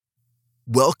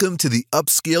Welcome to the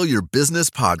Upscale Your Business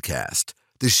podcast,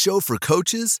 the show for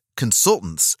coaches,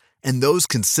 consultants, and those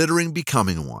considering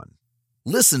becoming one.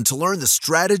 Listen to learn the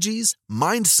strategies,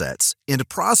 mindsets, and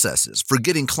processes for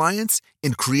getting clients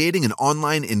and creating an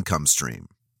online income stream.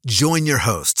 Join your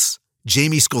hosts,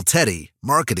 Jamie Scoltetti,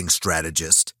 marketing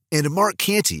strategist, and Mark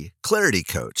Canty, clarity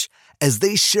coach, as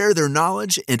they share their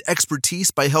knowledge and expertise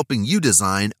by helping you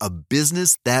design a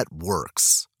business that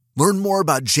works. Learn more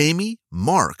about Jamie,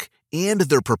 Mark, and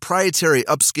their proprietary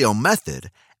upscale method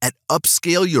at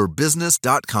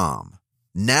upscaleyourbusiness.com.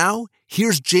 Now,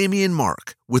 here's Jamie and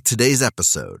Mark with today's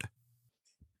episode.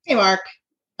 Hey, Mark.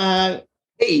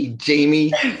 Hey,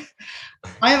 Jamie.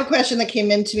 I have a question that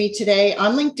came in to me today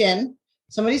on LinkedIn.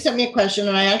 Somebody sent me a question,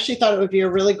 and I actually thought it would be a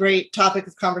really great topic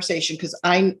of conversation because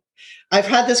I've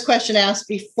had this question asked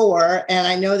before, and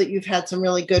I know that you've had some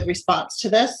really good response to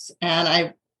this, and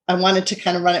I wanted to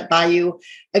kind of run it by you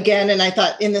again. And I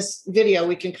thought in this video,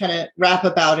 we can kind of rap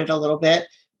about it a little bit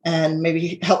and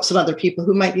maybe help some other people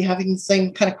who might be having the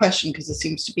same kind of question, because it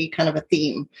seems to be kind of a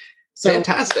theme. So,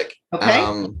 fantastic.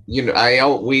 Okay.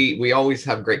 We always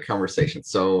have great conversations.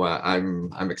 So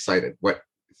I'm excited.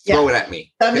 Throw it at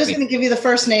me. So I'm just going to give you the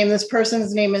first name. This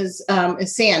person's name is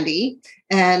Sandy.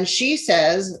 And she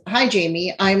says, "Hi,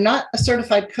 Jamie. I'm not a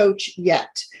certified coach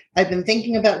yet. I've been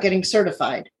thinking about getting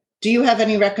certified. Do you have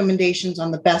any recommendations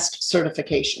on the best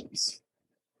certifications?"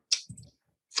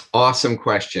 Awesome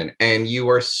question. And you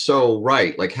are so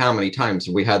right. Like, how many times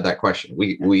have we had that question?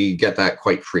 We get that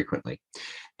quite frequently.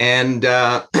 And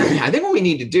I think what we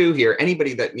need to do here,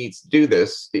 anybody that needs to do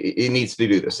this, it needs to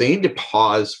do this. They need to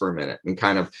pause for a minute and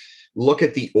kind of look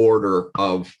at the order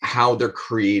of how they're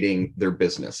creating their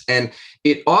business. And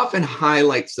it often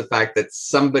highlights the fact that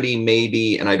somebody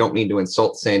maybe, and I don't mean to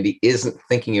insult Sandy, isn't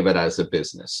thinking of it as a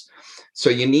business. So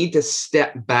you need to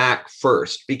step back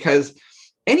first, because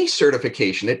any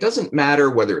certification, it doesn't matter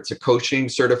whether it's a coaching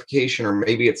certification or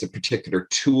maybe it's a particular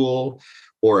tool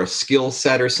or a skill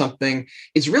set or something,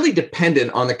 is really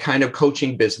dependent on the kind of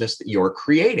coaching business that you're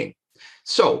creating.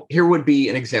 So here would be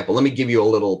an example. Let me give you a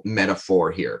little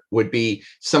metaphor here. Would be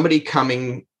somebody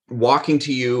walking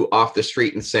to you off the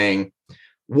street and saying,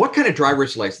 "What kind of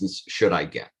driver's license should I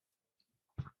get?"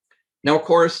 Now, of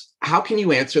course, how can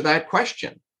you answer that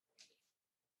question?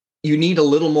 You need a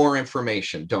little more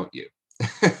information, don't you?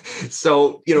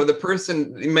 So, the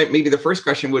person, maybe the first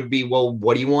question would be, well,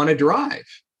 what do you want to drive?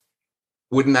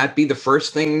 Wouldn't that be the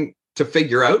first thing to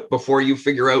figure out before you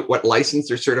figure out what license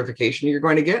or certification you're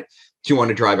going to get? Do you want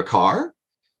to drive a car?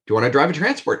 Do you want to drive a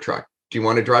transport truck? Do you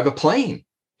want to drive a plane?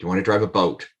 Do you want to drive a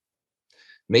boat?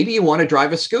 Maybe you want to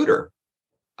drive a scooter.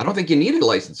 I don't think you need a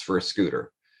license for a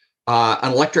scooter.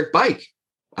 An electric bike.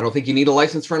 I don't think you need a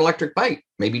license for an electric bike.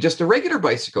 Maybe just a regular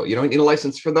bicycle. You don't need a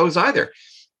license for those either.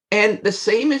 And the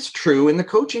same is true in the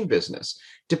coaching business.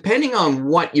 Depending on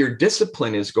what your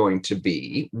discipline is going to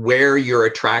be, where you're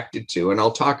attracted to, and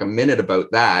I'll talk a minute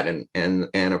about that, and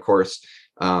of course,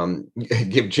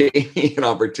 give Jamie an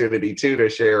opportunity too to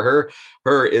share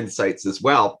her insights as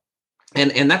well.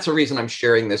 And that's the reason I'm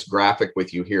sharing this graphic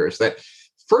with you here, is that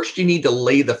first you need to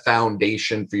lay the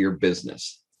foundation for your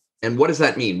business. And what does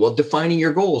that mean? Well, defining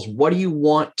your goals. What do you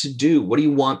want to do? What do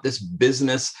you want this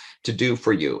business to do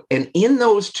for you? And in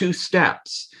those two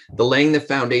steps, the laying the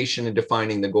foundation and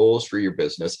defining the goals for your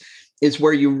business, is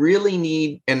where you really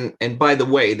need, and by the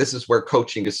way, this is where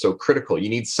coaching is so critical. You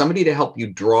need somebody to help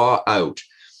you draw out,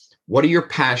 what are your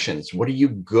passions? What are you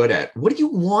good at? What do you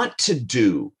want to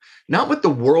do? Not what the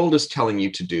world is telling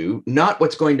you to do, not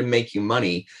what's going to make you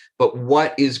money, but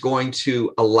what is going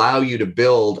to allow you to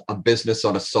build a business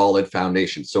on a solid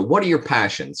foundation. So what are your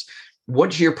passions?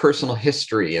 What's your personal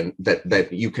history and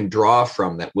that you can draw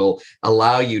from that will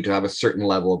allow you to have a certain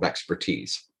level of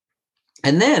expertise?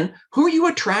 And then who are you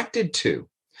attracted to?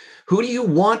 Who do you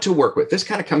want to work with? This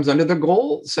kind of comes under the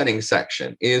goal setting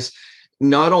section. Is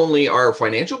not only are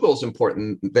financial goals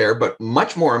important there, but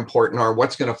much more important are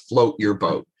what's going to float your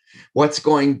boat. What's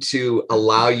going to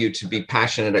allow you to be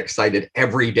passionate, excited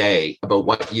every day about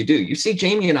what you do? You see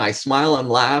Jamie and I smile and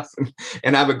laugh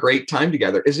and have a great time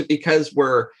together. Is it because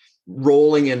we're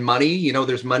rolling in money?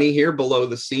 There's money here below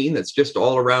the scene that's just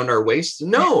all around our waists.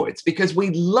 No, it's because we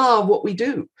love what we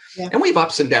do. Yeah. And we have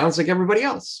ups and downs like everybody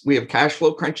else. We have cash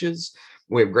flow crunches.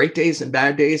 We have great days and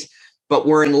bad days, but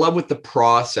we're in love with the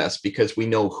process because we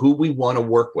know who we want to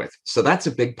work with. So that's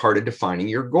a big part of defining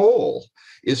your goal,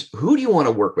 is who do you want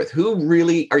to work with? Who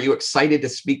really are you excited to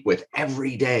speak with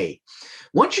every day?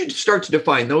 Once you start to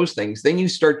define those things, then you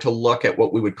start to look at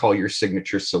what we would call your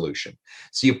signature solution.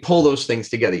 So you pull those things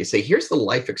together. You say, here's the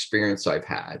life experience I've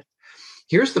had.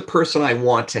 here's the person I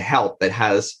want to help that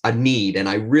has a need, and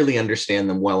I really understand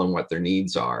them well and what their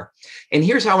needs are. And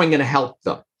here's how I'm going to help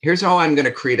them. Here's how I'm going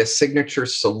to create a signature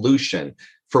solution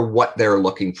for what they're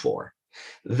looking for.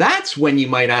 That's when you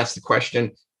might ask the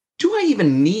question, do I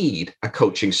even need a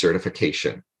coaching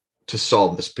certification to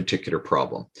solve this particular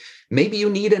problem? Maybe you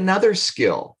need another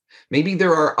skill. Maybe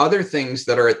there are other things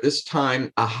that are at this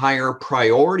time a higher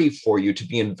priority for you to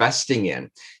be investing in.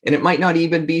 And it might not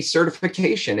even be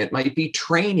certification. It might be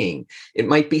training. It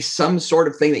might be some sort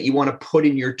of thing that you want to put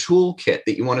in your toolkit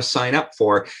that you want to sign up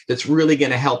for that's really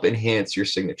going to help enhance your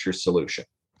signature solution.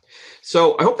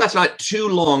 So I hope that's not too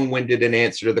long-winded an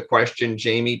answer to the question,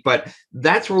 Jamie, but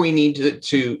that's where we need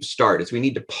to start, is we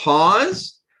need to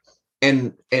pause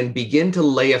and begin to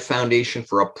lay a foundation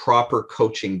for a proper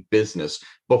coaching business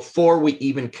before we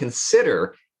even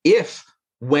consider if,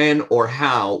 when, or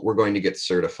how we're going to get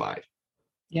certified.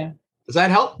 Yeah. Does that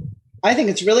help? I think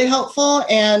it's really helpful.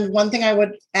 And one thing I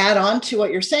would add on to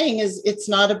what you're saying is it's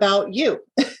not about you.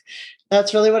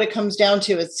 That's really what it comes down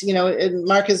to. It's,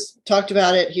 Mark has talked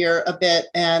about it here a bit,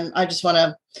 and I just want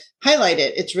to highlight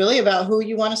it. It's really about who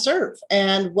you want to serve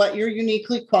and what you're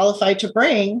uniquely qualified to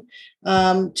bring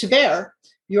to bear,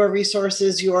 your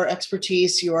resources, your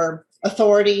expertise, your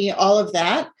authority, all of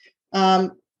that.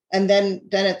 And then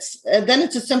it's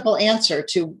a simple answer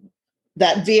to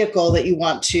that vehicle that you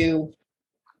want to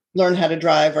learn how to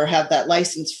drive or have that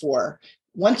license for.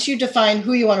 Once you define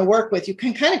who you want to work with, you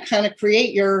can kind of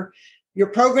create your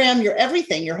program, your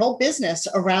everything, your whole business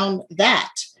around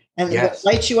that. And yes. It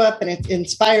lights you up and it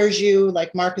inspires you,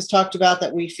 like Mark has talked about,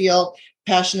 that we feel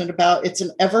passionate about. It's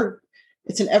an ever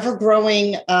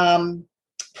growing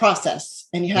process,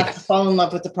 and you have yes. to fall in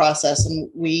love with the process. And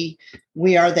we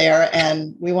are there,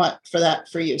 and we want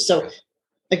for you. So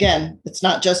again, it's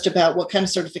not just about what kind of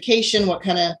certification, what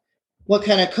kind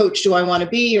of coach do I want to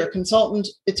be, or consultant.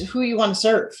 It's who you want to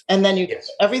serve. And then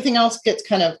everything else gets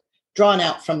kind of drawn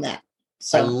out from that.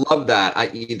 So I love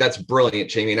that. That's brilliant,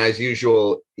 Jamie. And as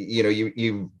usual,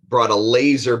 you brought a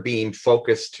laser beam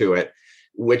focus to it,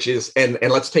 which is, and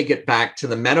let's take it back to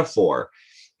the metaphor.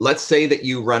 Let's say that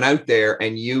you run out there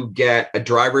and you get a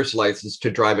driver's license to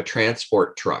drive a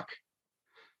transport truck.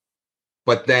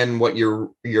 But then what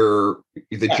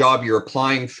job you're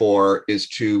applying for is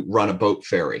to run a boat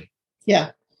ferry.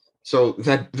 Yeah. So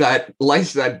that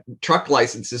truck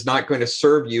license is not going to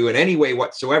serve you in any way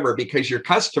whatsoever, because your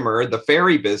customer, the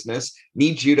ferry business,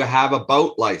 needs you to have a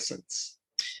boat license.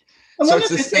 So it's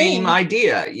the same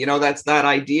idea. That's that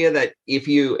idea that if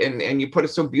you, and you put it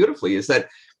so beautifully, is that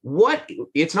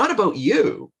it's not about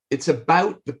you. It's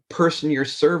about the person you're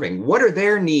serving. What are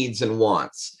their needs and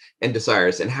wants and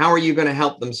desires? And how are you going to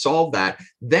help them solve that?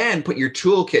 Then put your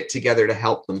toolkit together to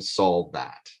help them solve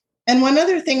that. And one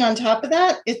other thing on top of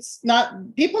that,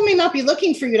 people may not be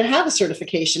looking for you to have a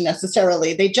certification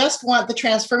necessarily. They just want the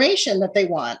transformation that they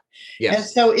want. Yes. And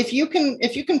so if you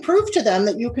can prove to them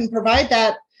that you can provide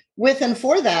that with and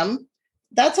for them,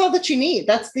 that's all that you need.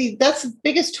 That's the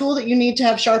biggest tool that you need to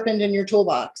have sharpened in your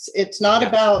toolbox. It's not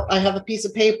about, I have a piece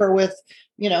of paper with,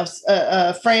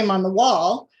 a frame on the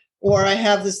wall, or I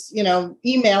have this,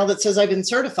 email that says I've been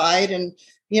certified. And,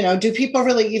 do people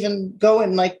really even go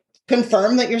and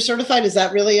confirm that you're certified? Is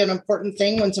that really an important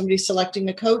thing when somebody's selecting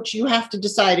a coach? You have to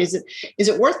decide, is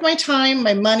it worth my time,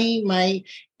 my money, my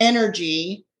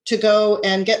energy to go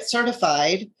and get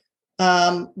certified,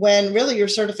 when really your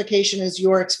certification is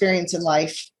your experience in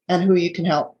life and who you can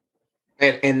help.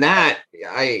 And that,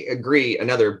 I agree.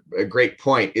 Another great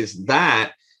point is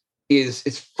that is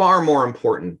far more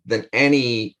important than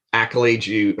any accolades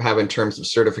you have in terms of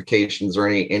certifications or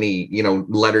any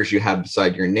letters you have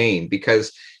beside your name,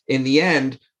 because in the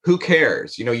end, who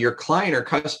cares? Your client or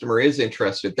customer is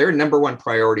interested. Their number one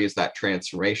priority is that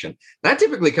transformation. That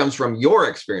typically comes from your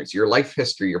experience, your life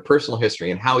history, your personal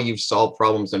history, and how you've solved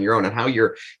problems on your own and how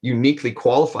you're uniquely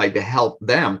qualified to help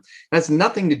them. It has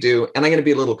nothing to do, and I'm going to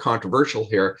be a little controversial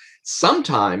here.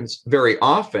 Sometimes, very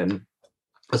often,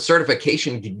 a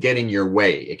certification can get in your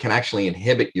way. It can actually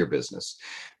inhibit your business.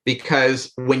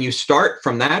 Because when you start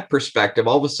from that perspective,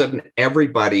 all of a sudden,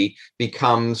 everybody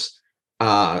becomes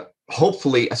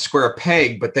hopefully a square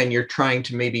peg, but then you're trying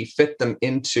to maybe fit them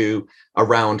into a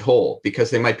round hole, because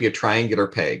they might be a triangular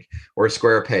peg or a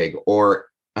square peg or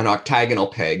an octagonal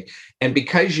peg. And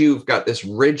because you've got this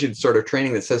rigid sort of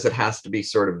training that says it has to be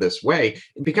sort of this way,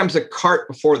 it becomes a cart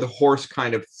before the horse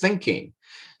kind of thinking.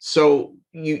 So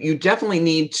you definitely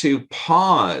need to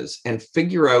pause and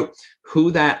figure out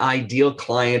who that ideal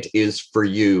client is for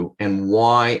you and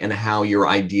why and how you're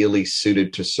ideally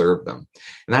suited to serve them.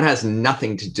 And that has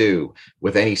nothing to do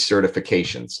with any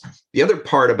certifications. The other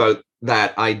part about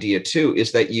that idea too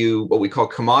is that you, what we call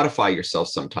commodify yourself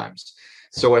sometimes.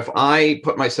 So if I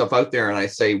put myself out there and I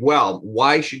say, well,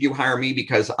 why should you hire me?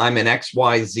 Because I'm an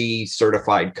XYZ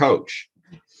certified coach.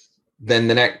 Then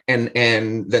the next, and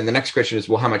then the next question is,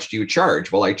 well, how much do you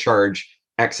charge? Well, I charge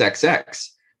XXX.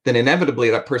 Then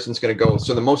inevitably that person's going to go,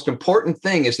 so the most important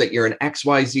thing is that you're an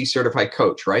XYZ certified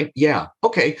coach, right? Yeah.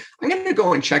 Okay. I'm going to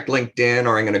go and check LinkedIn,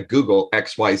 or I'm going to Google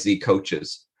XYZ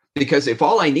coaches. Because if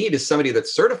all I need is somebody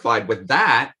that's certified with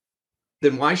that,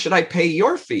 then why should I pay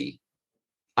your fee?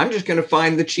 I'm just going to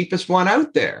find the cheapest one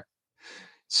out there.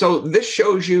 So this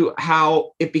shows you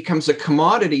how it becomes a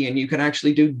commodity and you can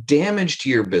actually do damage to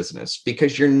your business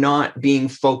because you're not being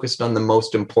focused on the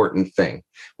most important thing,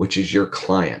 which is your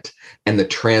client and the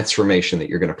transformation that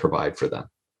you're going to provide for them.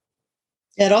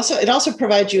 It also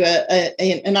provides you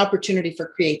an opportunity for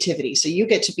creativity. So you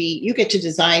get to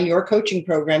design your coaching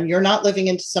program. You're not living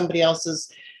into somebody else's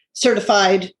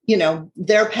certified,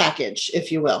 their package,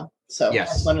 if you will. So yes.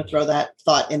 I just want to throw that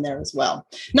thought in there as well.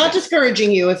 Not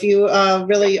discouraging you if you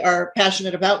really are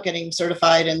passionate about getting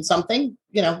certified in something,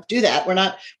 do that. We're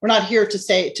not here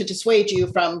to dissuade you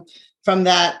from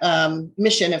that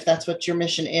mission, if that's what your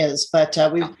mission is. But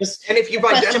we've just, and if you've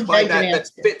identified that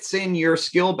fits in your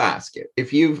skill basket,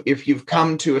 if you've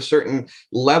come to a certain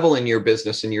level in your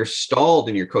business and you're stalled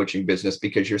in your coaching business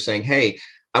because you're saying, hey,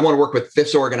 I want to work with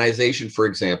this organization, for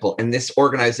example, and this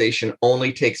organization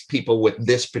only takes people with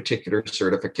this particular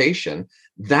certification,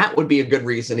 that would be a good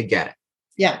reason to get it.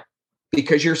 Yeah.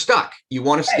 Because you're stuck. You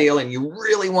want to scale and you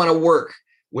really want to work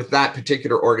with that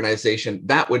particular organization.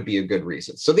 That would be a good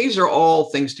reason. So these are all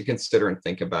things to consider and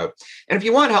think about. And if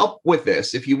you want help with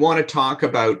this, if you want to talk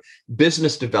about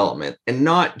business development and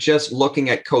not just looking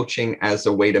at coaching as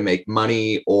a way to make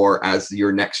money or as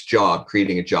your next job,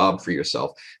 creating a job for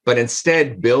yourself, but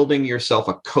instead building yourself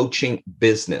a coaching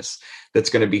business that's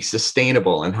going to be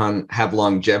sustainable and have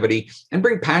longevity and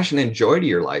bring passion and joy to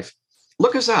your life,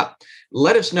 look us up.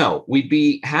 Let us know. We'd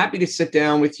be happy to sit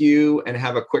down with you and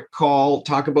have a quick call,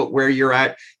 talk about where you're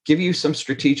at, give you some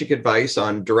strategic advice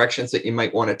on directions that you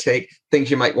might want to take,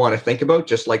 things you might want to think about,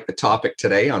 just like the topic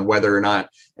today on whether or not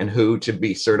and who to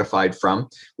be certified from.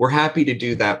 We're happy to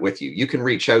do that with you. You can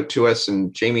reach out to us,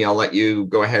 and Jamie, I'll let you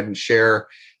go ahead and share.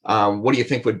 What do you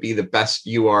think would be the best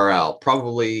URL?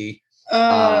 Probably...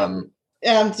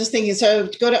 I'm just thinking, so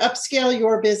go to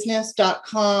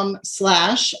upscaleyourbusiness.com/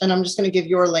 and I'm just going to give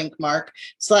your link, Mark,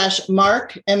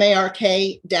 /Mark,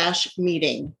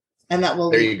 MARK-meeting. And that will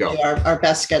be our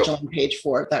best scheduling page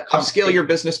for that.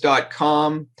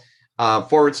 Upscaleyourbusiness.com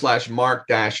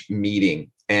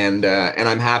 /Mark-meeting. And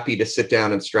I'm happy to sit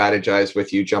down and strategize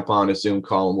with you, jump on a Zoom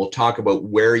call, and we'll talk about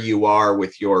where you are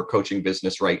with your coaching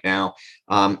business right now,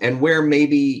 and where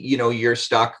maybe, you're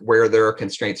stuck, where there are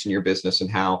constraints in your business and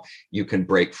how you can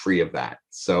break free of that.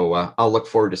 So I'll look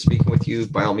forward to speaking with you.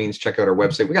 By all means, check out our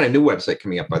website. We got a new website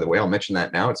coming up, by the way. I'll mention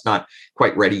that now. It's not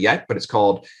quite ready yet, but it's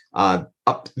called the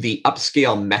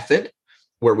Upscale Method,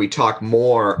 where we talk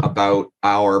more about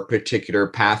our particular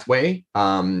pathway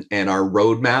and our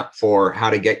roadmap for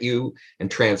how to get you and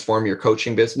transform your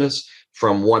coaching business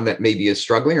from one that maybe is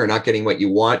struggling or not getting what you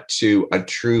want to a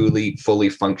truly fully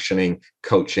functioning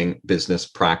coaching business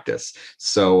practice.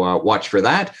 So watch for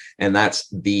that. And that's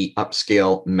the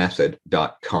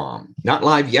upscalemethod.com. Not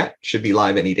live yet, should be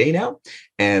live any day now.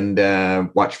 And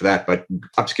watch for that. But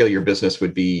Upscale Your Business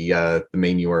would be the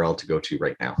main URL to go to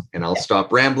right now. And I'll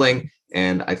stop rambling.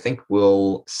 And I think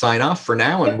we'll sign off for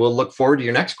now, and we'll look forward to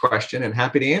your next question and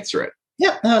happy to answer it.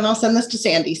 Yep. And I'll send this to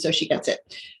Sandy so she gets it.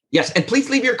 Yes. And please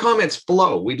leave your comments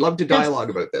below. We'd love to dialogue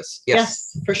about this.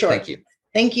 Yes, for sure. Thank you.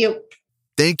 Thank you.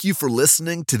 Thank you for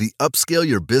listening to the Upscale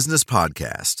Your Business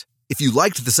podcast. If you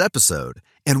liked this episode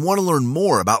and want to learn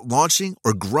more about launching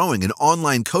or growing an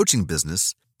online coaching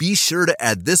business, be sure to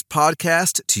add this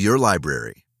podcast to your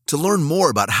library. To learn more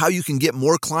about how you can get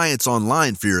more clients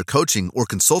online for your coaching or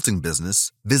consulting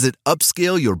business, visit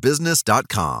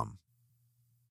upscaleyourbusiness.com.